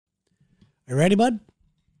You ready, bud?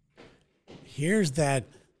 Here's the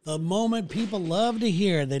moment people love to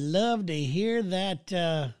hear. They love to hear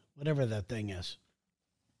that, whatever that thing is.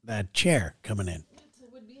 That chair coming in.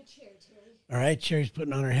 It would be a chair, Terry. All right, Sherry's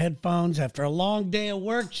putting on her headphones. After a long day of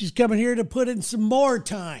work, she's coming here to put in some more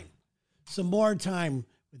time. Some more time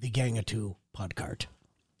with the Gang of Two podcast.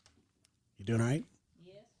 You doing all right?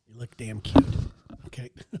 Yes. You look damn cute. Okay.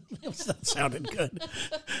 That sounded good.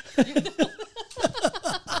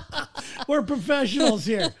 We're professionals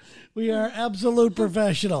here. We are absolute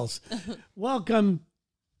professionals. Welcome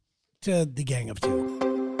to the Gang of Two.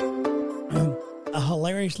 A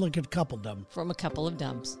hilarious looking coupledom. From a couple of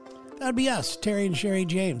dumps. That'd be us, Terry and Sherry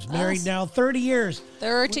James. Married now 30 years.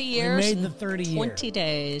 30 years. We made the 30 years. 20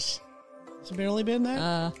 days. Has it barely been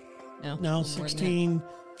that? No. No, 16.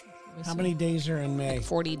 How many days are in May?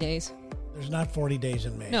 40 days. There's not 40 days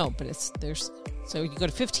in May. No, but so you go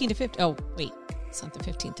to 15 to 50. Oh, wait. It's not the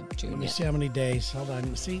 15th of June Let me yet. see how many days. Hold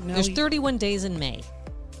on. See, now There's 31 days in May.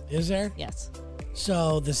 Is there? Yes.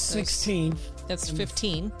 So the 16th. That's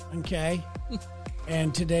 15. Okay.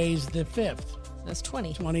 And today's the 5th. That's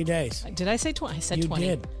 20. 20 days. Did I say 20? I said You 20.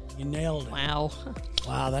 did. You nailed it. Wow.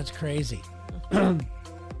 Wow, that's crazy.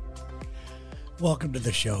 Welcome to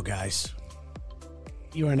the show, guys.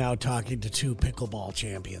 You are now talking to two pickleball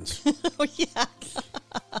champions. Oh, yeah.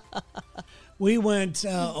 We went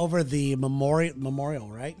over the Memorial,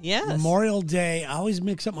 right? Yes. Memorial Day. I always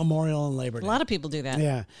mix up Memorial and Labor Day. A lot of people do that.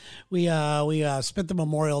 Yeah. We spent the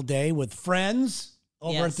Memorial Day with friends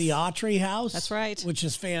over at the Autry House. That's right. Which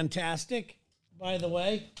is fantastic, by the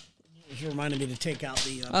way. Which reminded me to take out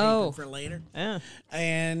the paper for later. Yeah.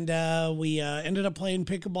 And we ended up playing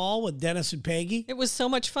pickleball with Dennis and Peggy. It was so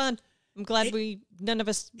much fun. I'm glad none of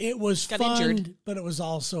us It was got fun, injured. but it was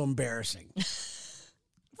also embarrassing.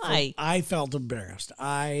 Why? I felt embarrassed.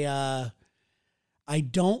 I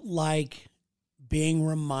don't like being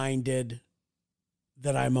reminded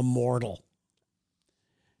that I'm immortal.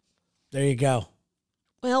 There you go.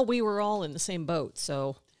 Well, we were all in the same boat,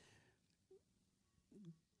 so.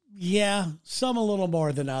 Yeah, some a little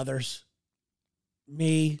more than others.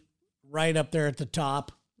 Me, right up there at the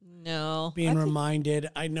top. No. Being reminded.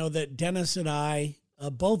 I know that Dennis and I,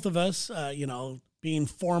 both of us, being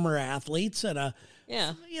former athletes at a,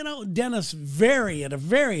 Dennis at a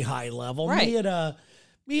very high level. Right.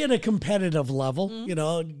 Me at a competitive level,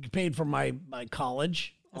 paid for my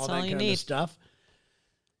college, That's all all that you kind need. of stuff.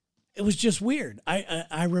 It was just weird.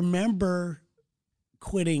 I remember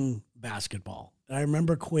quitting basketball. And I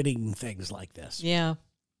remember quitting things like this. Yeah.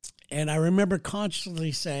 And I remember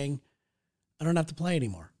consciously saying, I don't have to play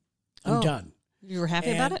anymore. I'm done. You were happy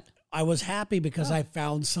about it? I was happy because I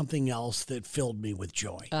found something else that filled me with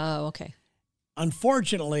joy. Oh, okay.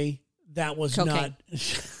 Unfortunately, that was Cocaine.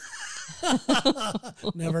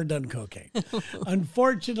 not... Never done cocaine.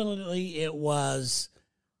 Unfortunately, it was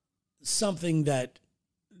something that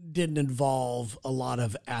didn't involve a lot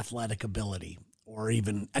of athletic ability or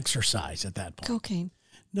even exercise at that point. Cocaine.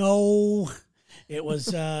 No, it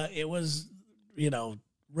was,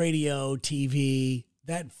 radio, TV,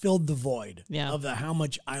 that filled the void of how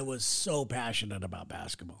much I was so passionate about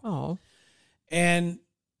basketball. Oh. And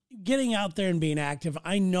getting out there and being active,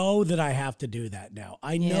 I know that I have to do that now.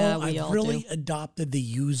 I know I've really adopted the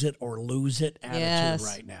use it or lose it attitude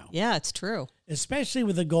right now. Yeah, it's true. Especially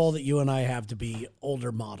with the goal that you and I have to be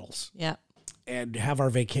older models. Yeah. And have our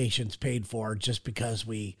vacations paid for just because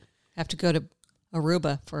we have to go to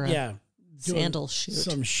Aruba for a sandal shoot.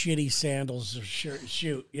 Some shitty sandals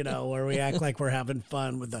shoot, where we act like we're having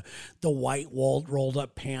fun with the white rolled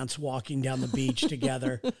up pants walking down the beach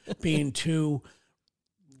together, being two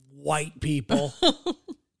white people,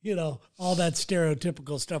 all that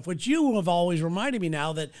stereotypical stuff, which you have always reminded me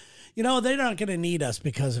now that, they're not going to need us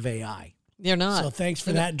because of AI. They're not. So thanks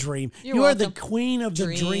for that dream. You're you welcome. are the queen of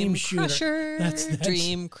the dream shooter. Crusher. That's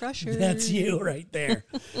Dream crusher. That's you right there.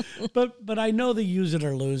 but I know the use it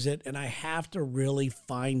or lose it, and I have to really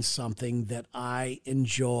find something that I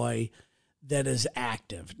enjoy that is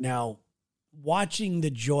active. Now, watching the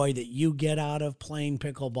joy that you get out of playing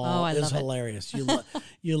pickleball is hilarious.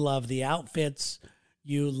 You love the outfits.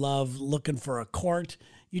 You love looking for a court.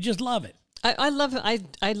 You just love it. I love it.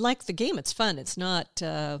 I like the game. It's fun. It's not,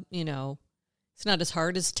 it's not as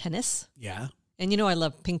hard as tennis. Yeah. And I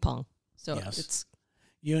love ping pong. So it's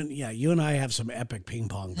you and I have some epic ping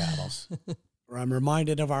pong battles. Where I'm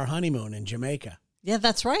reminded of our honeymoon in Jamaica. Yeah,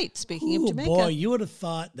 that's right. Speaking of Jamaica. Boy, you would have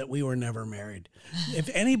thought that we were never married. If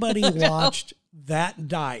anybody watched that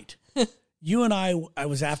night, you and I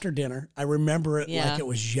was after dinner. I remember it like it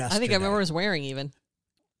was yesterday. I think I remember I was wearing even.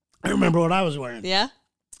 I remember what I was wearing. Yeah?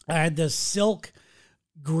 I had this silk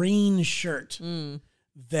green shirt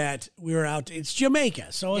that we were out. It's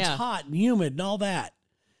Jamaica, so it's hot and humid and all that.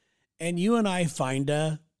 And you and I find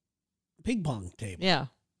a ping pong table. Yeah.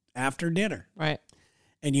 After dinner. Right.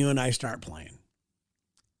 And you and I start playing.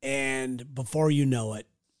 And before you know it,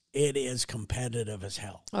 it is competitive as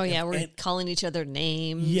hell. Oh, yeah. We're calling each other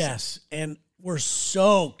names. Yes. And we're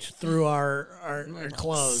soaked through our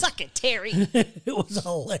clothes. Suck it, Terry. It was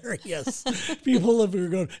hilarious. People were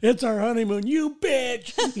going, it's our honeymoon, you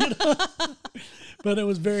bitch. You know? But it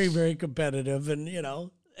was very, very competitive. And, you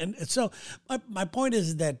know, and so my point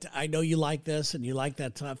is that I know you like this and you like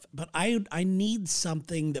that stuff, but I need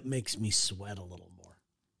something that makes me sweat a little more.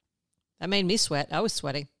 That made me sweat. I was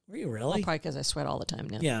sweating. Were you really? Well, probably because I sweat all the time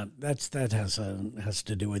now. Yeah, that has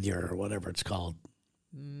to do with your whatever it's called.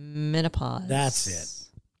 Menopause. That's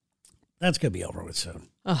it. That's going to be over with soon.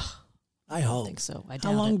 Oh, I hope. I think so. I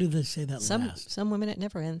doubt How long it. do they say that lasts? Some women, it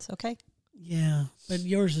never ends. Okay. Yeah, but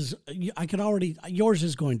yours is. Yours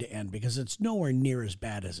is going to end because it's nowhere near as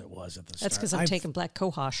bad as it was at the start. That's because I'm taking black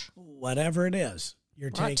cohosh. Whatever it is, you're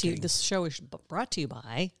taking. This show is brought to you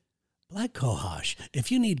by Black cohosh.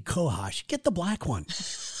 If you need cohosh, get the black one.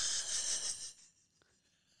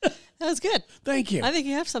 That was good. Thank you. I think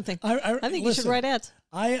you have something. I think you should listen, write ads.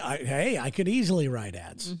 I could easily write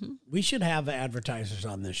ads. Mm-hmm. We should have advertisers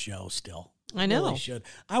on this show still. I know. Really should.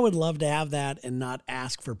 I would love to have that and not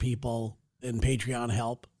ask for people in Patreon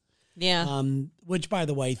help. Yeah. Which, by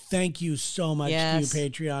the way, thank you so much to you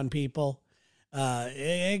Patreon people.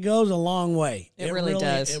 It goes a long way. It really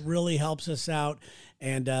does. It really helps us out.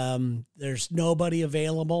 And there's nobody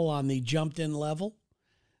available on the jumped in level.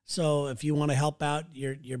 So if you want to help out,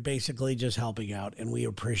 you're basically just helping out, and we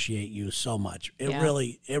appreciate you so much. It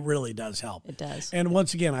really does help. It does. And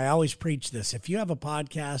once again, I always preach this. If you have a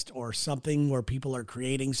podcast or something where people are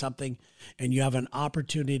creating something and you have an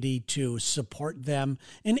opportunity to support them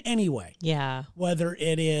in any way, whether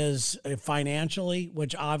it is financially,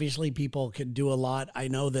 which obviously people can do a lot. I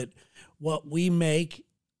know that what we make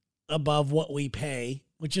above what we pay,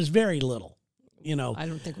 which is very little. You know, I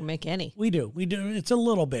don't think we make any. We do. It's a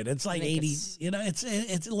little bit. It's like 80, you know,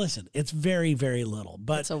 listen, it's very, very little,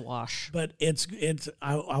 but it's a wash, but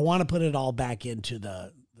I want to put it all back into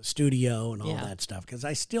the studio and all that stuff. Cause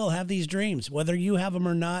I still have these dreams, whether you have them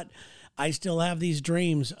or not. I still have these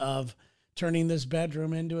dreams of turning this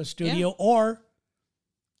bedroom into a studio or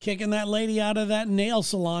kicking that lady out of that nail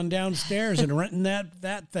salon downstairs and renting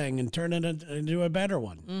that thing and turning it into a better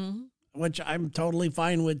one, which I'm totally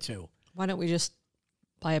fine with too. Why don't we just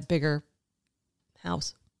buy a bigger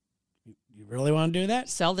house? You really want to do that?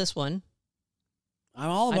 Sell this one. I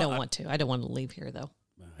don't want to. I don't want to leave here, though.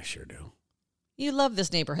 I sure do. You love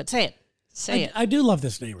this neighborhood. Say it. Say it. I do love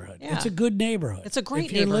this neighborhood. Yeah. It's a good neighborhood. It's a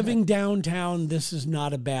great neighborhood. If you're neighborhood. living downtown, this is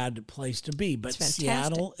not a bad place to be. But It's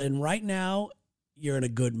Seattle, and right now, you're in a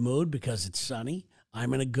good mood because it's sunny.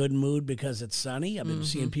 I'm in a good mood because it's sunny. I've been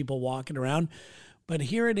seeing people walking around. But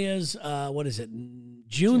here it is, what is it,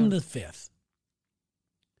 June the 5th.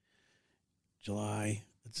 July,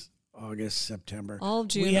 it's August, September. All of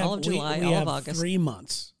June, all of July, all of August. 3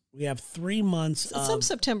 months. We have 3 months. Some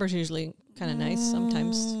September's usually kind of nice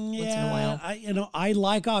sometimes, once in a while. I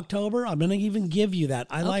like October. I'm going to even give you that.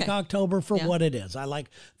 I like October for what it is. I like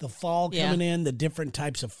the fall coming in, the different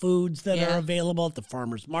types of foods that are available at the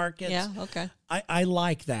farmers markets. Yeah, okay. I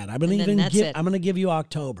like that. I'm going to give you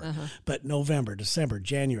October, but November, December,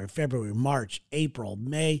 January, February, March, April,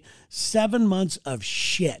 May, 7 months of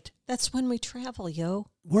shit. That's when we travel, yo.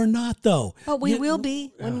 We're not though. Oh, we will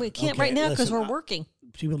be when we can't right now because we're working.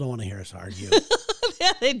 People don't want to hear us argue.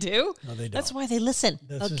 Yeah, they do. No, they don't. That's why they listen.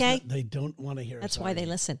 They don't want to hear us argue. That's why they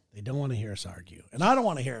listen. They don't want to hear us argue. And I don't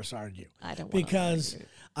want to hear us argue. I don't want because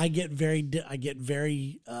I get very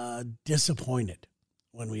disappointed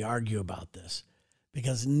when we argue about this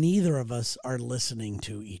because neither of us are listening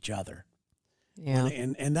to each other. Yeah.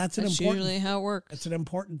 And that's usually how it works. It's an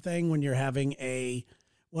important thing when you're having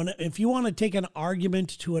if you want to take an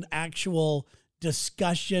argument to an actual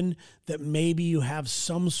discussion that maybe you have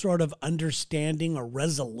some sort of understanding or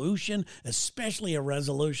resolution, especially a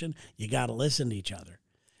resolution, you got to listen to each other.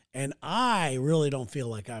 And I really don't feel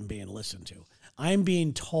like I'm being listened to. I'm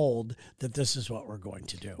being told that this is what we're going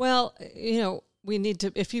to do. Well, we need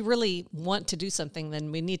to, if you really want to do something,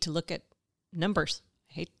 then we need to look at numbers.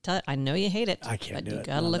 I know you hate it. I can't do it. You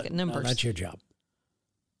got to look at numbers. No, that's your job.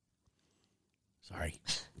 Sorry.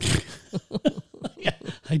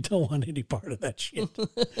 I don't want any part of that shit.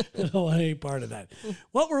 I don't want any part of that.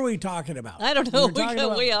 What were we talking about? I don't know. We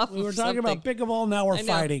got way off. We were talking about pickleball. Now we're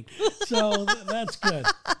fighting. So that's good.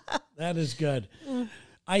 That is good.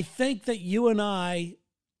 I think that you and I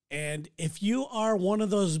And if you are one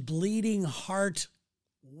of those bleeding heart,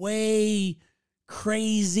 way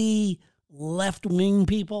crazy left-wing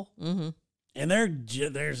people, and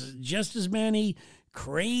there's just as many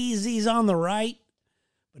crazies on the right,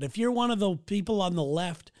 but if you're one of the people on the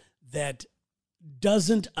left that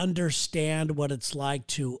doesn't understand what it's like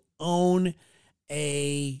to own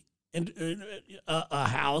a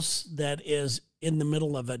house that is in the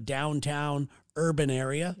middle of a downtown urban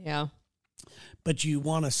area, Yeah. but you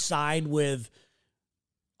want to side with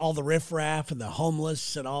all the riffraff and the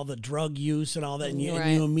homeless and all the drug use and all that, and you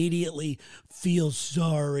immediately feel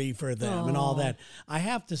sorry for them and all that. I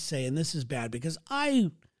have to say, and this is bad because I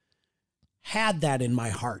had that in my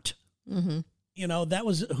heart. You know, that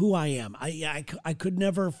was who I am. I could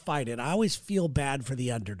never fight it. I always feel bad for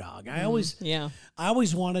the underdog. I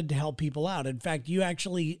always wanted to help people out. In fact, you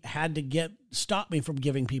actually had to stop me from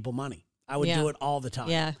giving people money. I would do it all the time.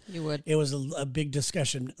 Yeah, you would. It was a big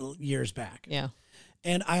discussion years back. Yeah.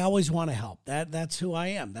 And I always want to help. That's who I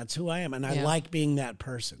am. That's who I am. And I like being that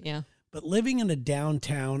person. Yeah. But living in a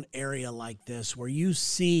downtown area like this where you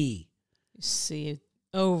see it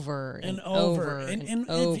over and over and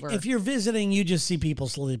over. If you're visiting, you just see people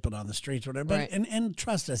sleeping on the streets or whatever. But, and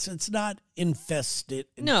trust us, it's not infested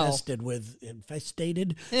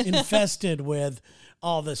with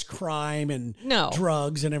all this crime and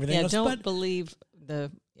drugs and everything else. Don't believe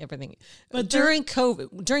everything. But during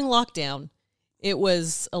lockdown, it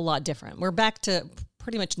was a lot different. We're back to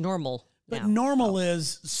pretty much normal. But normal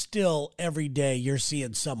is still every day you're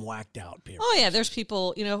seeing some whacked out people. Oh, yeah. There's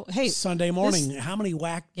people, hey. Sunday morning, how many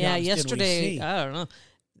whacked jobs yesterday, did we see? I don't know.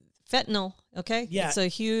 Fentanyl, okay? Yeah.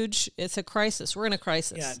 It's a crisis. We're in a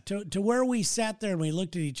crisis. Yeah, to where we sat there and we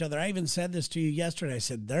looked at each other. I even said this to you yesterday. I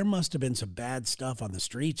said, there must have been some bad stuff on the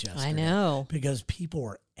streets yesterday. I know. Because people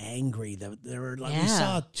were angry. We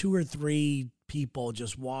saw 2 or 3 people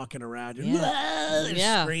just walking around,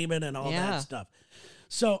 screaming and all that stuff.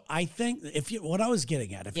 So I think what I was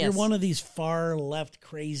getting at, if you're one of these far left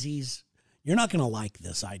crazies, you're not going to like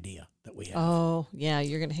this idea that we have. Oh, yeah,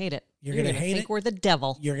 you're going to hate it. You're going to hate think it. We're the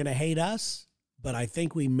devil. You're going to hate us, but I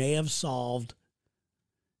think we may have solved.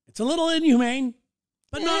 It's a little inhumane,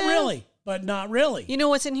 but not really. But not really. You know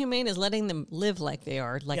what's inhumane is letting them live like they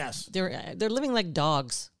are. Like they're living like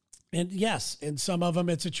dogs. And and some of them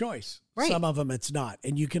it's a choice. Right. Some of them it's not.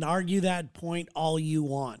 And you can argue that point all you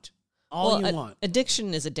want.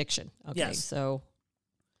 Addiction is addiction. Okay, yes.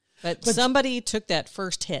 But somebody took that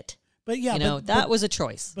first hit. But that was a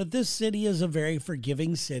choice. But this city is a very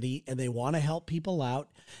forgiving city, and they want to help people out,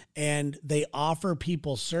 and they offer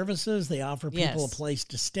people services. They offer people a place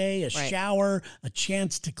to stay, a shower, a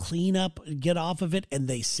chance to clean up, get off of it, and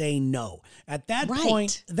they say no. At that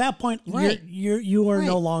point, you are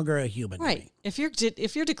no longer a human. Right. If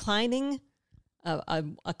you're declining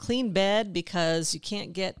a clean bed because you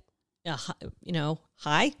can't get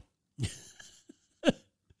high.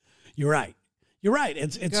 You're right. You're right.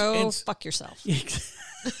 It's fuck yourself.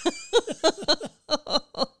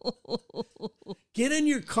 Get in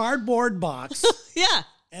your cardboard box.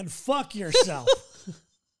 And fuck yourself.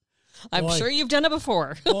 I'm sure you've done it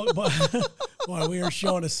before. Boy, we are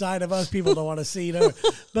showing a side of us people don't want to see.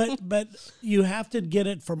 But you have to get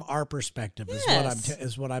it from our perspective.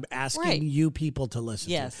 Is what I'm asking you people to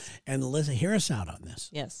listen to. And hear us out on this.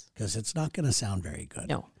 Yes. Because it's not going to sound very good.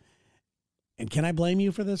 No. And can I blame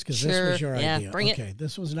you for this? Because this was your idea. Bring it. Okay,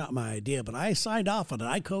 this was not my idea, but I signed off on it.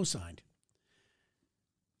 I co-signed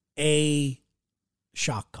a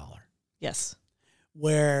shock collar. Yes.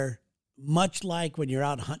 Where, much like when you're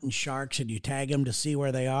out hunting sharks and you tag them to see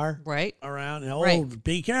where they are around.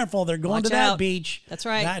 Be careful. They're going to that beach. That's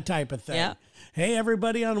right. That type of thing. Yeah. Hey,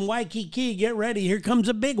 everybody on Waikiki, get ready. Here comes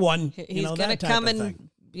a big one. He's going to come and,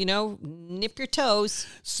 nip your toes.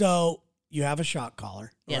 So you have a shock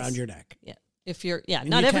collar around your neck. Yeah. If you're,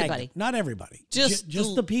 not everybody. Not everybody. Just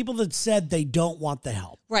the people that said they don't want the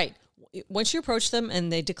help. Right. Once you approach them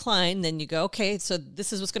and they decline, then you go, okay, so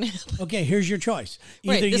this is what's going to happen. Okay, here's your choice.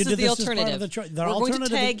 Either this you do is the alternative. We're going to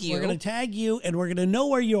tag you. We're going to tag you, and we're going to know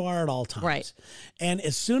where you are at all times. Right. And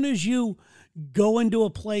as soon as you go into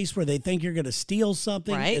a place where they think you're going to steal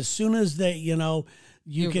something, as soon as they,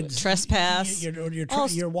 you could trespass.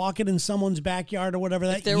 You're walking in someone's backyard or whatever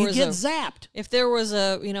you get zapped. If there was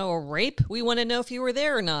a rape, we want to know if you were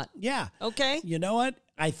there or not. Yeah. Okay. You know what?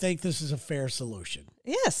 I think this is a fair solution.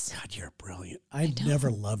 Yes. God, you're brilliant. I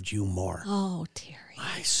never loved you more. Oh, Terry.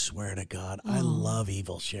 I swear to God, I love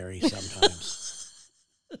evil Sherry sometimes.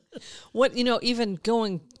 What, even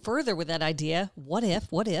going further with that idea, what if?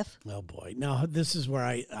 Oh boy. Now this is where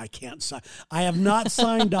I can't sign. I have not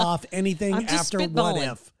signed off anything I'm just after what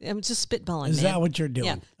spitballing. if. I'm just spitballing. Is man. that what you're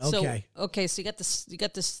doing? Yeah. Okay. So you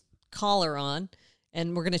got this collar on,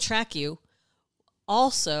 and we're going to track you.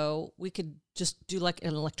 Also, we could just do like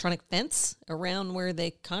an electronic fence around where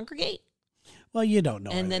they congregate. Well, you don't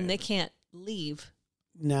know. And then they can't leave.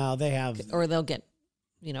 No, they have. Or they'll get,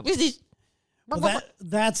 Well,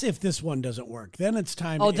 that's if this one doesn't work. Then it's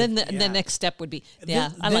time. Oh, then the next step would be,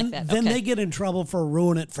 I like that. Then okay. they get in trouble for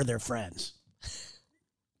ruining it for their friends.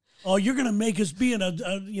 Oh, you're going to make us be in at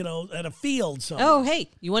a field somewhere. Oh, hey,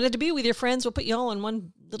 you wanted to be with your friends? We'll put you all in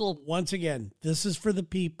one little. Once again, this is for the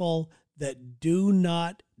people that do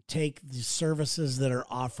not take the services that are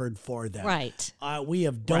offered for them. Right. We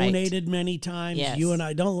have donated many times. Yes. You and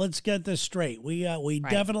I don't. Let's get this straight. We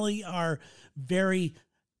definitely are very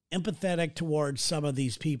empathetic towards some of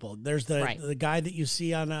these people. There's the guy that you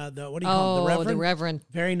see on what do you call him? The Reverend.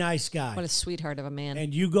 Very nice guy. What a sweetheart of a man.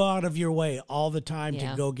 And you go out of your way all the time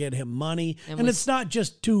to go get him money. And it's not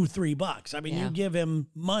just $2-3. I mean, you give him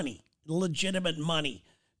money, legitimate money,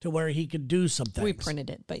 to where he could do some things. We printed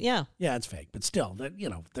it, but yeah. Yeah, it's fake. But still,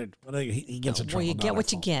 he gets in trouble. Well, you get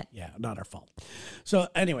what you get. Yeah, not our fault. So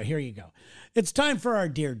anyway, here you go. It's time for our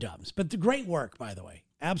Dear Dumbs. But the great work, by the way.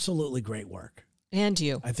 Absolutely great work. And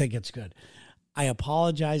you. I think it's good. I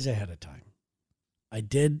apologize ahead of time. I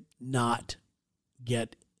did not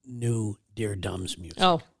get new Dear Dumbs music.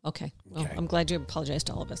 Oh, okay. Well, I'm glad you apologized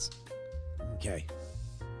to all of us. Okay.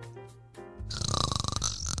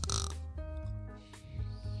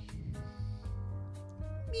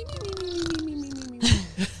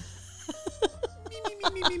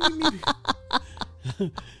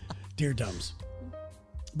 Dear Dumbs.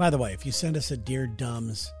 By the way, if you send us a Dear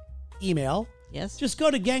Dumbs email, yes, just go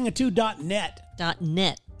to gangof2.net.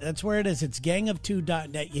 .net. That's where it is. It's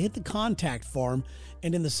gangof2.net. You hit the contact form,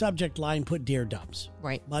 and in the subject line, put Dear Dumbs.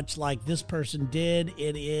 Right. Much like this person did.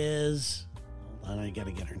 It is, hold on, I got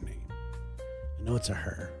to get her name. I know it's a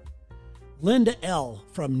her. Linda L.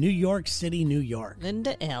 from New York City, New York.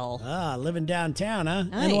 Linda L. Living downtown, huh?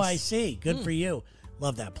 Nice. NYC. Good for you.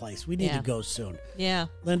 Love that place. We need to go soon. Yeah.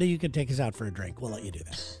 Linda, you can take us out for a drink. We'll let you do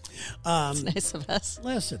that. It's nice of us.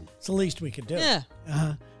 Listen, it's the least we could do. Yeah.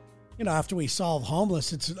 After we solve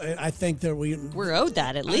homeless, I think that we're owed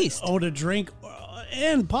that at least. Owed a drink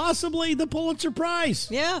and possibly the Pulitzer Prize.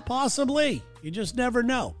 Yeah. Possibly. You just never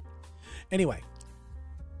know. Anyway,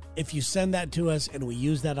 if you send that to us and we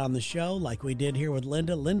use that on the show, like we did here with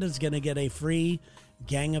Linda, Linda's going to get a free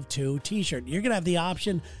Gang of Two t-shirt. You're going to have the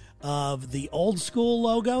option of the old school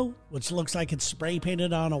logo, which looks like it's spray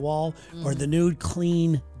painted on a wall, or the new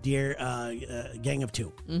clean Dear Gang of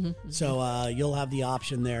Two. So you'll have the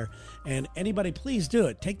option there. And anybody, please do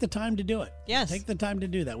it. Take the time to do it. Yes. Take the time to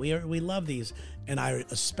do that. We love these. And I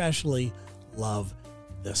especially love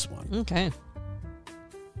this one. Okay.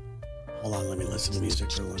 Hold on, let me listen to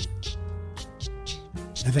music for a little.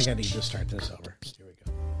 I think I need to start this over. Here we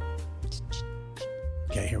go.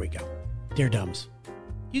 Okay, here we go. Dear Dumbs,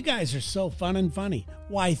 you guys are so fun and funny.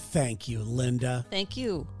 Why, thank you, Linda. Thank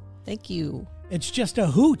you. Thank you. It's just a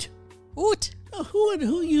hoot. Hoot.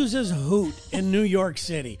 Who uses hoot in New York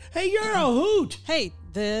City? Hey, you're a hoot. Hey,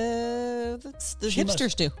 the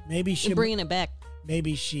hipsters do. Maybe They're bringing it back.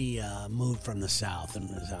 Maybe she moved from the South and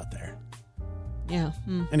is out there. Yeah.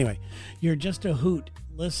 Anyway, you're just a hoot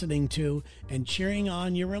listening to and cheering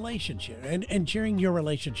on your relationship and cheering your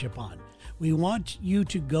relationship on. We want you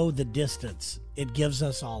to go the distance. It gives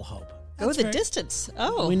us all hope. Go the distance.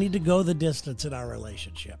 Oh. We need to go the distance in our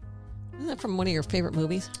relationship. Isn't that from one of your favorite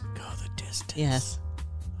movies? Go the distance. Yes.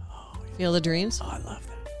 Oh, yeah. Feel the Dreams? Oh, I love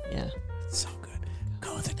that. Yeah. It's so good.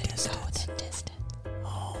 Go the distance. Go the distance.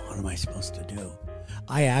 Oh, what am I supposed to do?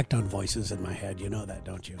 I act on voices in my head. You know that,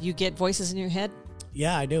 don't you? You get voices in your head?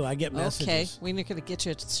 Yeah, I do. I get messages. Okay, we're going to get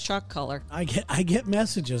you a shock collar. I get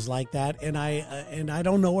messages like that, and I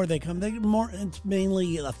don't know where they come. It's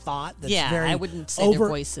mainly a thought that's very I wouldn't say their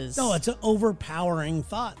voices. No, it's an overpowering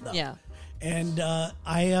thought, though. Yeah. And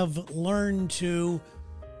I have learned to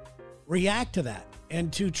react to that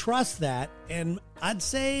and to trust that. And I'd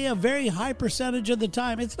say a very high percentage of the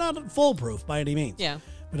time, it's not foolproof by any means. Yeah.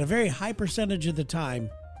 But a very high percentage of the time,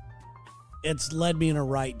 it's led me in a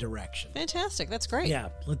right direction. Fantastic. That's great. Yeah,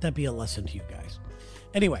 let that be a lesson to you guys.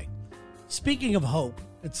 Anyway, speaking of hope,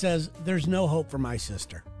 it says, there's no hope for my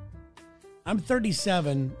sister. I'm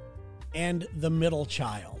 37 and the middle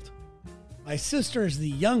child. My sister is the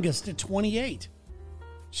youngest at 28.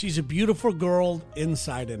 She's a beautiful girl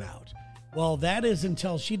inside and out. Well, that is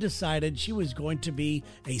until she decided she was going to be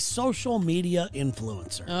a social media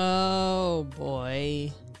influencer. Oh,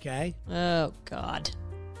 boy. Okay? Oh, God.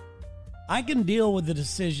 I can deal with the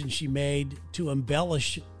decision she made to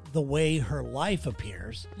embellish the way her life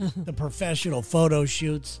appears, the professional photo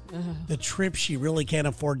shoots, the trips she really can't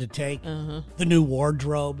afford to take, the new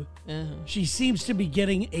wardrobe. She seems to be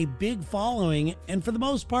getting a big following, and for the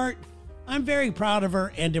most part, I'm very proud of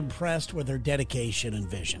her and impressed with her dedication and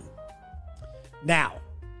vision. Now,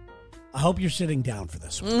 I hope you're sitting down for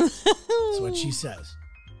this one. That's what she says.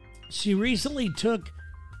 She recently took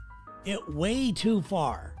it way too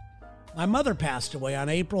far. My mother passed away on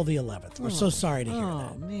April the 11th. We're so sorry to hear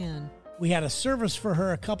that. Oh, man. We had a service for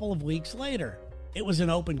her a couple of weeks later. It was an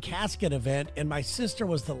open casket event, and my sister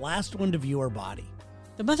was the last one to view her body.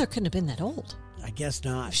 The mother couldn't have been that old. I guess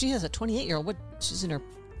not. If she has a 28-year-old, what? She's in her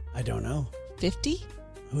I don't know. 50?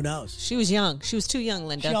 Who knows? She was young. She was too young,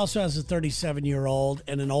 Linda. She also has a 37-year-old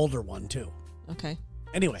and an older one, too. Okay.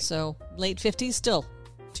 Anyway. So, late 50s, still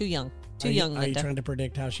too young. Too young, Linda. Are you trying to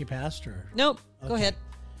predict how she passed? Or Nope. Go ahead.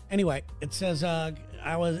 Anyway, it says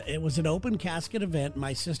it was an open casket event.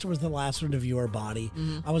 My sister was the last one to view her body.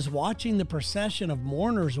 I was watching the procession of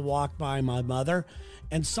mourners walk by my mother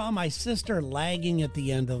and saw my sister lagging at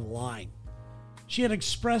the end of the line. She had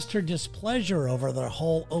expressed her displeasure over the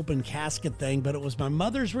whole open casket thing, but it was my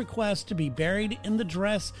mother's request to be buried in the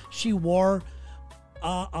dress she wore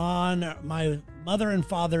on my mother and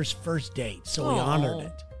father's first date. So we honored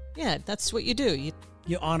it. Yeah, that's what you do.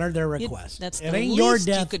 You honor their request. That's it the ain't least your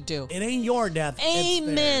death. you could do. It ain't your death.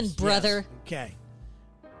 Amen, it's theirs. brother. Yes. Okay.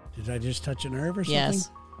 Did I just touch a nerve or something? Yes.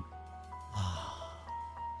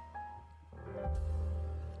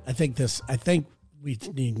 I think we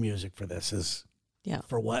need music for this.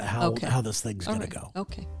 For how this thing's gonna go.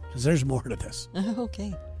 Okay. Because there's more to this.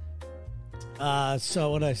 Okay.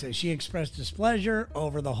 So what did I say? She expressed displeasure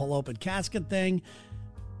over the whole open casket thing,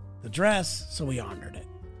 the dress, so we honored it.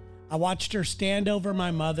 I watched her stand over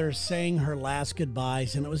my mother saying her last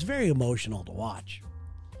goodbyes, and it was very emotional to watch.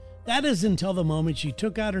 That is until the moment she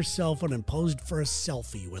took out her cell phone and posed for a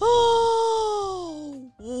selfie with Oh,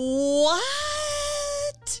 what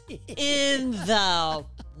in the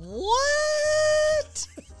what?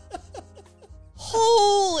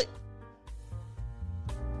 Holy.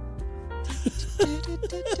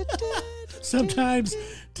 Sometimes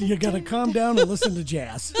you got to calm down and listen to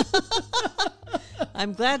jazz.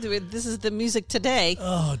 I'm glad this is the music today.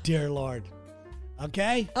 Oh, dear Lord.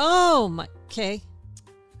 Okay? Oh, my. Okay.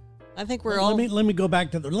 I think we're all. Let me go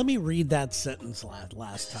back to let me read that sentence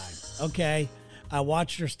last time. Okay? I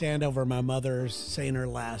watched her stand over my mother saying her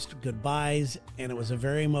last goodbyes, and it was a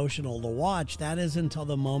very emotional to watch. That is until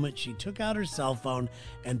the moment she took out her cell phone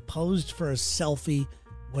and posed for a selfie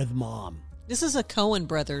with Mom. This is a Coen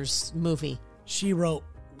Brothers movie. She wrote,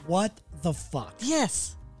 "What the fuck?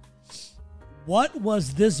 Yes. What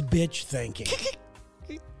was this bitch thinking?"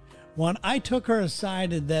 When I took her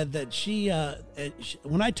aside,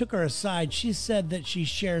 when I took her aside, she said that she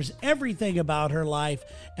shares everything about her life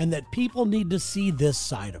and that people need to see this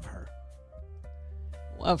side of her.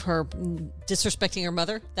 Of her disrespecting her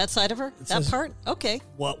mother? That side of her? That part? Okay.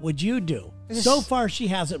 What would you do? So far, she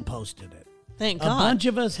hasn't posted it. Thank God. A bunch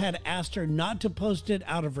of us had asked her not to post it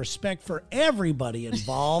out of respect for everybody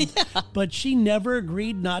involved, but she never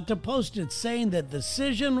agreed not to post it, saying that the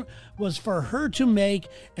decision was for her to make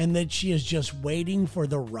and that she is just waiting for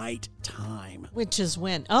the right time. Which is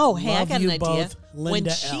when? Oh, hey, Love I got you an idea. both, Linda when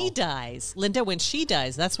L. she dies, Linda, when she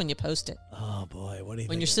dies, that's when you post it. Oh, boy. What do you think?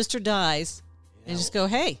 When your sister dies, and just go,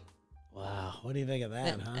 hey. Wow. What do you think of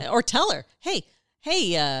that, huh? Or tell her, hey,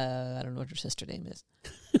 I don't know what her sister name is.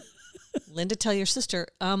 Linda, tell your sister,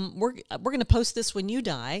 we're going to post this when you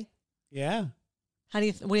die. Yeah. What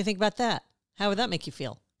do you think about that? How would that make you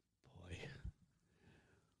feel? Boy,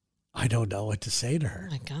 I don't know what to say to her.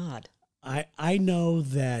 Oh my God. I know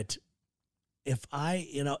that if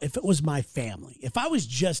it was my family, if I was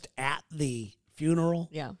just at the funeral,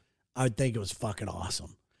 yeah, I would think it was fucking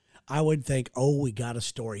awesome. I would think, oh, we got a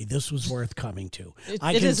story. This was worth coming to.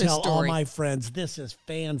 I can tell all my friends, this is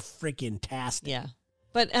fan-freaking-tastic. Yeah.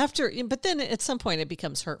 But then at some point it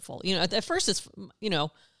becomes hurtful. At first it's,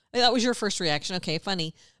 that was your first reaction. Okay,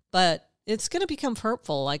 funny. But it's going to become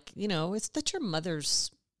hurtful. Like, it's that your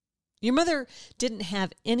mother didn't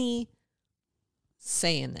have any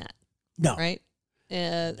say in that. No. Right?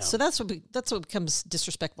 No. So that's what becomes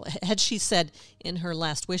disrespectful. Had she said in her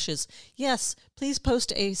last wishes, yes, please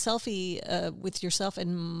post a selfie with yourself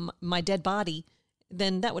and my dead body,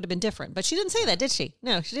 then that would have been different. But she didn't say that, did she?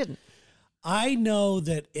 No, she didn't. I know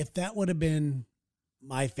that if that would have been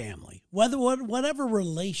my family, whatever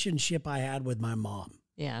relationship I had with my mom,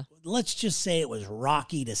 Yeah. let's just say it was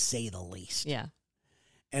rocky to say the least. Yeah.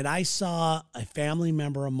 And I saw a family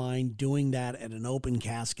member of mine doing that at an open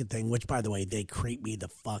casket thing, which, by the way, they creep me the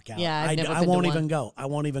fuck out. Yeah, I won't even go. I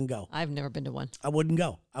won't even go. I've never been to one. I wouldn't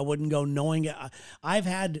go. I wouldn't go knowing it. I've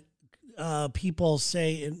had people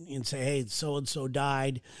say and say, hey, so-and-so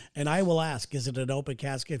died. And I will ask, is it an open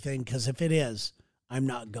casket thing? Because if it is, I'm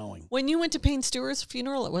not going. When you went to Payne Stewart's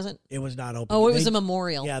funeral, it wasn't? It was not open. Oh, it was a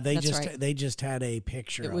memorial. Yeah, That's right. they just had a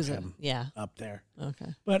picture of him up there.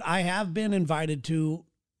 Okay. But I have been invited to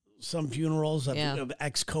some funerals of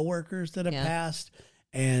ex-coworkers that have passed.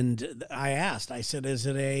 And I asked, I said, is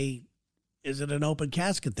it an open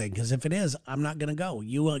casket thing? Because if it is, I'm not going to go.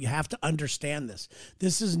 You have to understand this.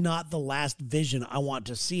 This is not the last vision I want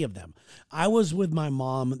to see of them. I was with my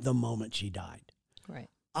mom the moment she died. Right.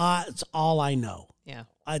 It's all I know. Yeah.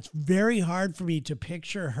 It's very hard for me to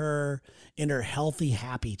picture her in her healthy,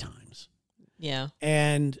 happy times. Yeah.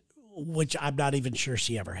 And which I'm not even sure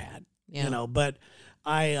she ever had. Yeah. But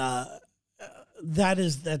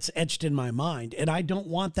that's etched in my mind. And I don't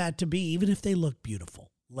want that to be, even if they look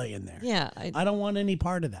beautiful laying there. Yeah. I don't want any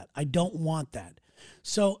part of that. I don't want that.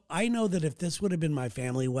 So I know that if this would have been my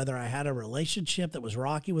family, whether I had a relationship that was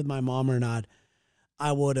rocky with my mom or not,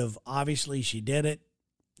 I would have, obviously she did it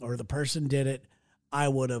or the person did it. I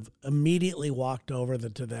would have immediately walked over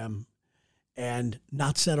to them and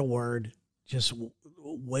not said a word, just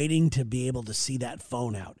waiting to be able to see that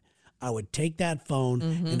phone out. I would take that phone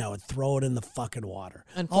and I would throw it in the fucking water.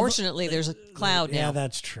 Unfortunately, there's a cloud now. Yeah,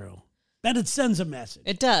 that's true. But it sends a message.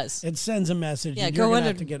 It does. It sends a message. Yeah, and go in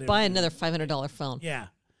have to and buy another $500 phone. Yeah.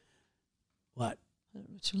 What?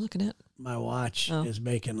 What you looking at? My watch is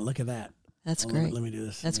making. Look at that. That's great. Let me do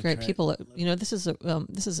this. That's great. People, this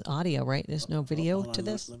is audio, right? There's no video to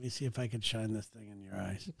this. Let me see if I can shine this thing in your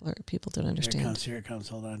eyes. People don't understand. Here it comes.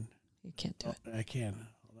 Hold on. You can't do it. I can.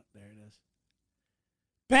 Hold on. There it is.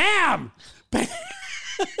 Bam! Bam!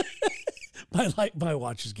 My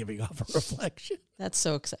watch is giving off a reflection. That's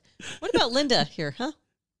so exciting. What about Linda here, huh?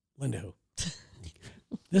 Linda who?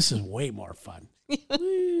 This is way more fun.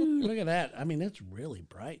 Woo, look at that. I mean, it's really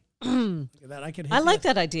bright. Look at that. I like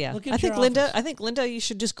that idea. I think Linda, you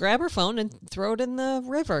should just grab her phone and throw it in the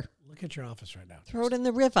river. Look at your office right now. Throw it in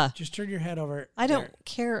the river. Just turn your head over. I don't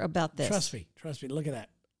care about this. Trust me. Look at that.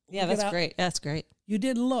 Yeah, that's great. That's great. You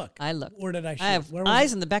didn't look. I looked. Where did I shoot? I have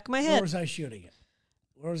eyes in the back of my head. Where was I shooting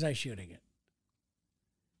it?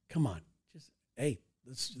 Come on. Hey,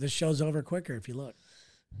 this show's over quicker if you look.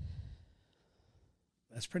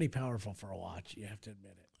 That's pretty powerful for a watch. You have to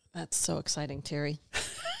admit it. That's so exciting, Terry.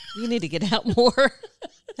 You need to get out more.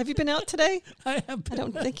 Have you been out today? I have been. I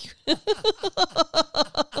don't think you...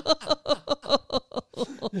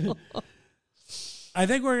 I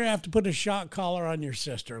think we're going to have to put a shock collar on your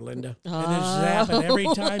sister, Linda. And it's zapping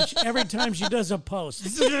every time she does a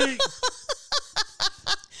post.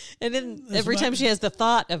 And then every time she has the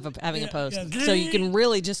thought of having a post. So you can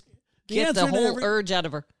really just get the whole urge out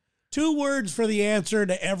of her. 2 words for the answer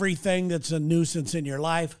to everything that's a nuisance in your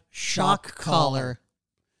life. Shock collar.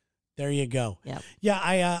 There you go. Yep.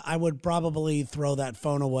 Yeah, I would probably throw that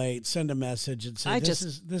phone away, send a message and say,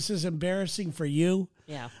 this is embarrassing for you.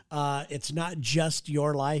 Yeah. It's not just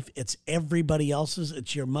your life. It's everybody else's.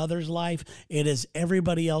 It's your mother's life. It is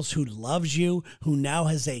everybody else who loves you, who now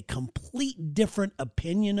has a complete different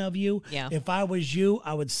opinion of you. Yeah. If I was you,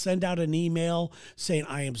 I would send out an email saying,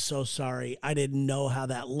 I am so sorry. I didn't know how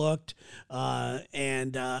that looked.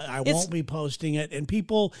 And I won't be posting it. And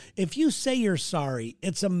people, if you say you're sorry,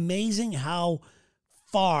 it's amazing how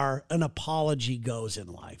far an apology goes in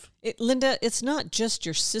life. Linda, it's not just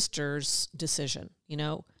your sister's decision,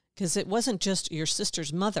 because it wasn't just your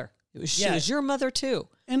sister's mother. She was your mother too.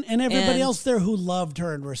 And everybody else there who loved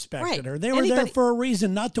her and respected her. They were there for a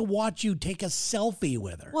reason, not to watch you take a selfie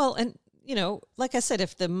with her. Well, and like I said,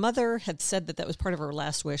 if the mother had said that was part of her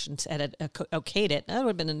last wish and had okayed it, that would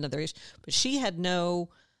have been another issue. But she had no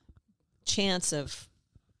chance of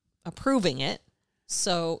approving it.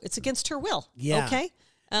 So it's against her will. Yeah. Okay.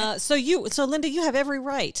 So Linda, you have every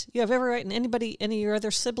right. You have every right, and any of your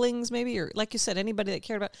other siblings, maybe, or like you said, anybody that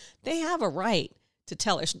cared about, they have a right to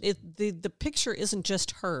tell her. The picture isn't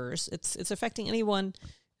just hers. It's affecting anyone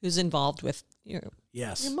who's involved with your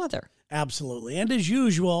mother. Absolutely. And as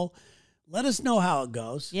usual, let us know how it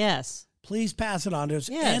goes. Yes. Please pass it on to us.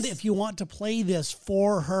 Yes. And if you want to play this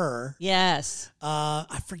for her, Yes.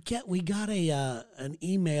 I forget, we got an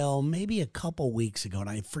email maybe a couple weeks ago, and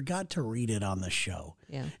I forgot to read it on the show.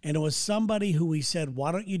 Yeah. And it was somebody who we said,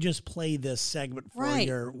 why don't you just play this segment for Right.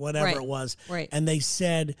 your whatever Right. it was. Right. And they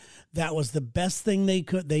said that was the best thing they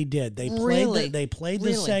did. They played Really? they played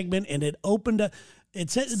the Really? segment, and it opened up. It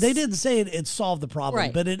said, they didn't say it solved the problem,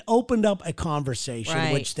 Right. but it opened up a conversation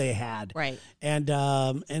Right. which they had, Right. And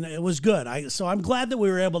it was good. So I'm glad that we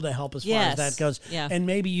were able to help as far Yes. as that goes. Yeah. And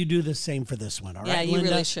maybe you do the same for this one. All Yeah, right, you Linda?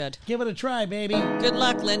 really should. Give it a try, baby. Good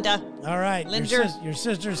luck, Linda. All right, Linda. your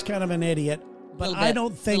sister's kind of an idiot, but Little I bit.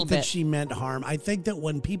 don't think Little that bit. she meant harm. I think that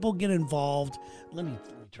when people get involved, let me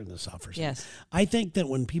turn this off for a second. Yes. I think that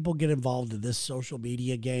when people get involved in this social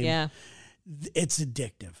media game, Yeah. it's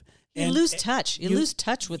addictive. You And lose touch. You lose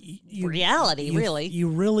touch with reality, really. You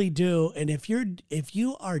really do. And if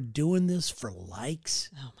you are doing this for likes,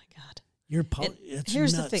 Oh my God. it's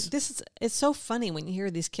Here's nuts. the thing. It's so funny when you hear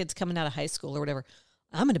these kids coming out of high school or whatever.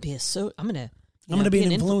 I'm going to be I'm going to be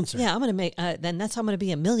an influencer. Yeah, I'm going to make. Then that's how I'm going to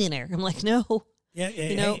be a millionaire. I'm like, no. Yeah,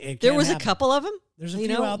 it there can't was happen. a couple of them. There's a you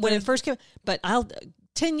few know, out when there. it first came. But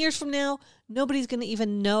 10 years from now, nobody's going to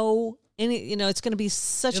even know any. You know, it's going to be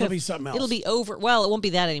It'll be something else. It'll be over. Well, it won't be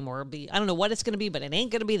that anymore. It'll be. I don't know what it's going to be, but it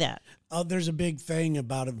ain't going to be that. There's a big thing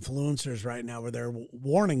about influencers right now where they're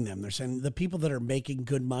warning them. They're saying the people that are making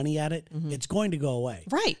good money at it, it's going to go away.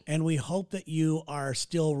 Right. And we hope that you are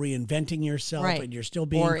still reinventing yourself Right. and you're still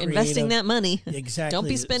being Or investing creative. that money. Exactly. Don't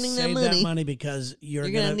be spending Save that money. because you're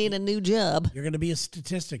You're going to need a new job. You're going to be a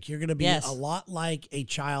statistic. You're going to be Yes. a lot like a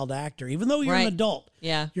child actor. Even though you're an Right. adult,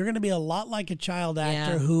 Yeah. you're going to be a lot like a child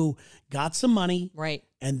actor Yeah. who got some money Right.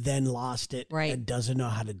 and then lost it Right. and doesn't know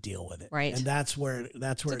how to deal with it. Right. And that's where it good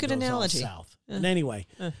goes analogy. all south. And anyway,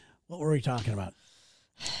 what were we talking about?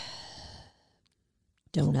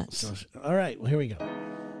 Donuts. So, all right, well, here we go.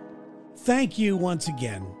 Thank you once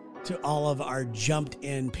again to all of our jumped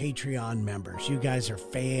in Patreon members. You guys are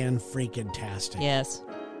fan-freaking-tastic. Yes.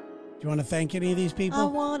 Do you want to thank any of these people? I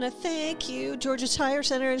want to thank you, Georgia Tire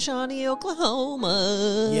Center in Shawnee,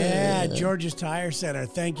 Oklahoma. Yeah, Georgia's Tire Center.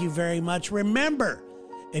 Thank you very much. Remember,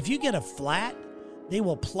 if you get a flat, they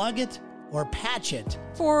will plug it or patch it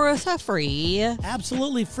For a free.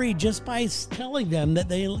 absolutely free just by telling them that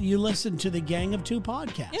you listen to the Gang of Two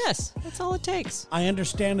podcast. Yes, that's all it takes. I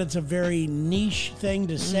understand it's a very niche thing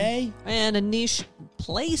to say, And a niche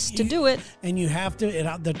place to do it. and you have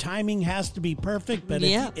to. The timing has to be perfect. But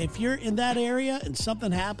Yeah. if you're in that area and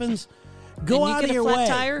something happens, go and out you of get your a flat way.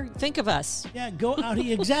 tire, think of us. Yeah, go out.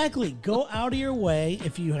 Exactly. Go out of your way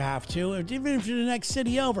if you have to, or even if you're the next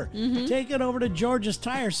city over. Mm-hmm. Take it over to Georgia's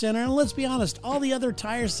Tire Center. And let's be honest, all the other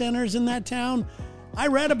tire centers in that town, I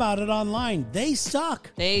read about it online. They suck.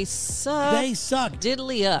 They suck. They suck.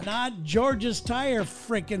 Diddly up. Not Georgia's Tire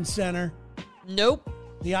frickin' Center. Nope.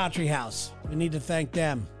 The Autry House. We need to thank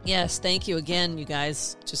them. Yes, thank you again, you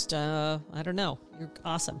guys. Just, I don't know. You're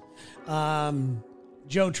awesome.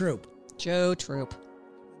 Joe Troop. Joe Troop.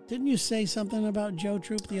 Didn't you say something about Joe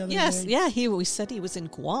Troop the other Yes, day? yeah, we said he was in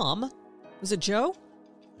Guam. Was it Joe?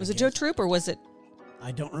 Was it Joe Troop or was it?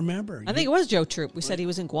 I don't remember. I think it was Joe Troop. We said he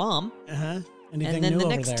was in Guam. Uh-huh. Anything And then new the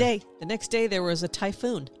over next there? day there was a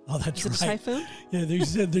typhoon. Oh, that's Was it a right. typhoon? Yeah, they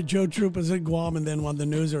said that Joe Troop was in Guam, and then on the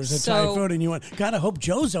news there was a So- typhoon, and you went, God, I hope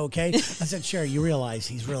Joe's okay. I said, sure, you realize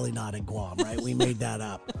he's really not in Guam, right? We made that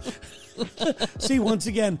up. See, once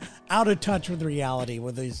again, out of touch with reality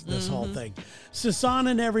with this whole thing. Sasan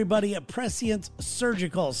and everybody at Prescient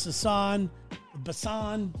Surgical. Sasan,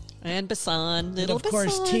 Basan, And Basan, and little of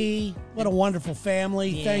course Basan. T. What a wonderful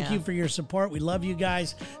family. Thank Yeah. you for your support. We love you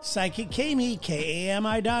guys. Psychic Kami,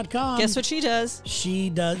 KAMI.com. Guess what she does? She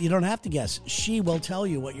does. You don't have to guess. She will tell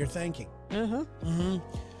you what you're thinking. Uh-huh.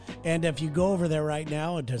 And if you go over there right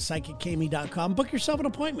now to psychickami.com, book yourself an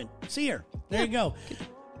appointment. See her. There you go.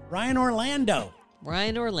 Ryan Orlando.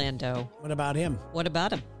 Ryan Orlando. What about him? What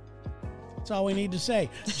about him? That's all we need to say.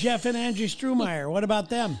 Jeff and Angie Strumeyer. What about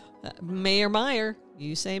them? Mayor Meyer.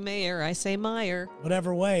 You say Mayor, I say Meyer.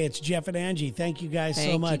 Whatever way, it's Jeff and Angie. Thank you guys so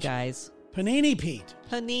Thank much. you guys. Panini Pete.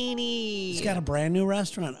 Panini. He's got a brand new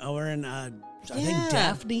restaurant over in, I think, Yeah.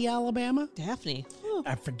 Daphne, Alabama. Daphne. Oh.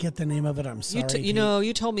 I forget the name of it. I'm sorry. You know,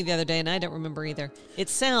 you told me the other day, and I don't remember either. It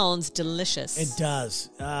sounds delicious. It does.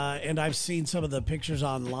 And I've seen some of the pictures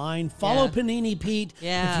online. Follow Yeah. Panini Pete.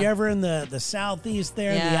 Yeah. If you're ever in the southeast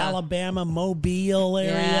there, the Yeah. Alabama, Mobile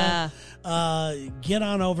area, Yeah. get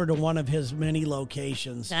on over to one of his many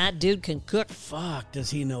locations. That dude can cook. Fuck, does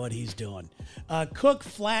he know what he's doing? Cook,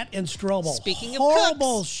 Flat, and Strobel. Speaking of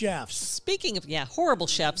horrible cooks. chefs. Speaking of, horrible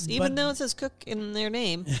chefs, even But- though it says cook in their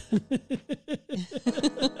name.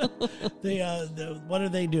 What do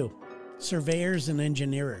they do? Surveyors and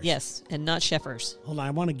engineers. Yes, and not chefers. Hold on,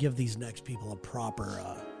 I want to give these next people a proper.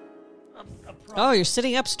 Oh, you're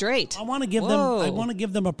sitting up straight. I want to give them. I want to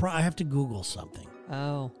give them I have to Google something.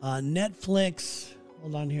 Oh. Netflix.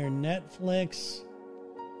 Hold on here. Netflix.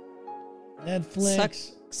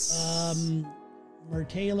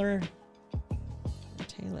 Mertaylor.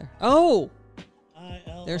 Oh.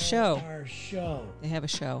 Their show. Our show. They have a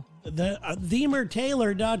show.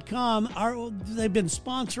 TheMertaylor.com. They've been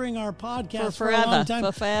sponsoring our podcast for a long time.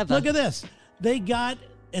 For forever. Look at this.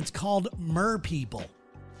 It's called Mer People.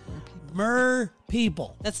 Mer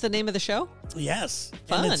People. That's the name of the show? Yes.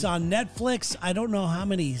 Fun. And it's on Netflix. I don't know how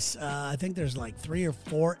many. I think there's like 3 or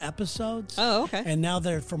 4 episodes. Oh, okay. And now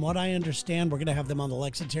from what I understand, we're going to have them on the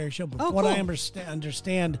Lex and Terry show. But from what I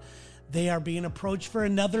understand, they are being approached for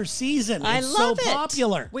another season. I love it. So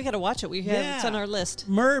popular. We got to watch it. It's on our list.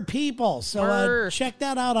 Mer People. So check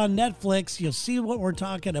that out on Netflix. You'll see what we're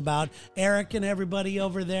talking about. Eric and everybody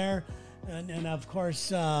over there. And of course,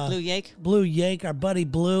 Blue Yake, our buddy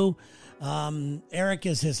Blue. Eric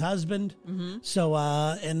is his husband. Mm-hmm. So,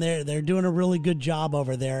 and they're doing a really good job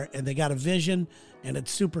over there, and they got a vision, and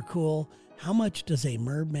it's super cool. How much does a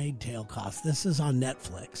mermaid tail cost? This is on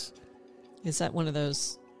Netflix. Is that one of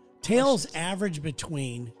those? Tails average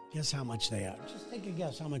between, guess how much they are. Just take a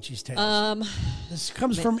guess how much these tails. This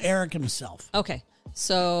comes from Eric himself. Okay.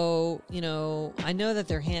 So, I know that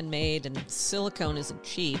they're handmade and silicone isn't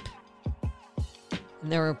cheap.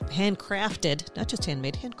 And they were handcrafted, not just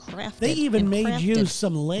handmade, handcrafted. They even made you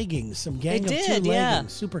some leggings, some Gang of Two leggings. Yeah.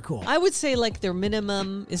 Super cool. I would say like their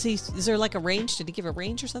minimum, is there like a range? Did he give a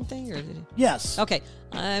range or something? Or yes. Okay.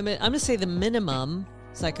 I'm going to say the minimum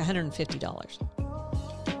is like $150.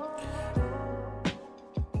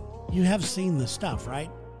 You have seen the stuff, right?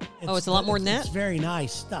 It's a lot more than that? It's very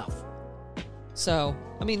nice stuff. So,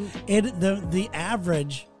 I mean... The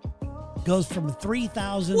average goes from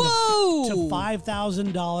 $3,000 to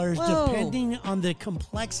 $5,000 depending on the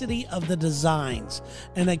complexity of the designs.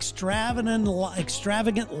 An extravagant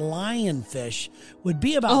lionfish would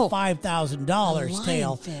be about $5,000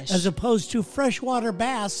 tail, as opposed to freshwater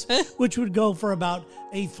bass, which would go for about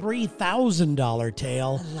a $3,000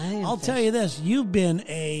 tail. I'll tell you this: you're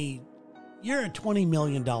a $20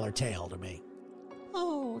 million tail to me.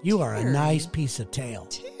 Oh, you are a nice piece of tail,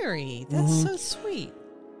 Terry. That's so sweet.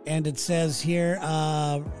 And it says here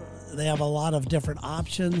they have a lot of different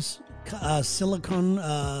options. Silicone,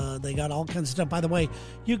 they got all kinds of stuff. By the way,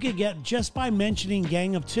 you could get, just by mentioning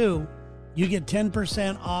Gang of Two, you get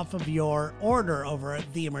 10% off of your order over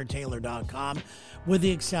at themertaylor.com, with the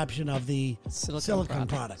exception of the silicone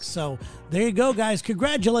products. So there you go, guys.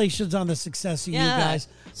 Congratulations on the success of you guys.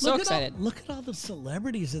 So excited. Look at all the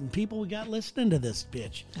celebrities and people we got listening to this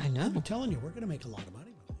bitch. I know. I'm telling you, we're going to make a lot of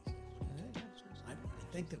money with these. I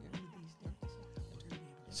think that one of these days we're going to be able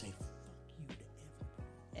to say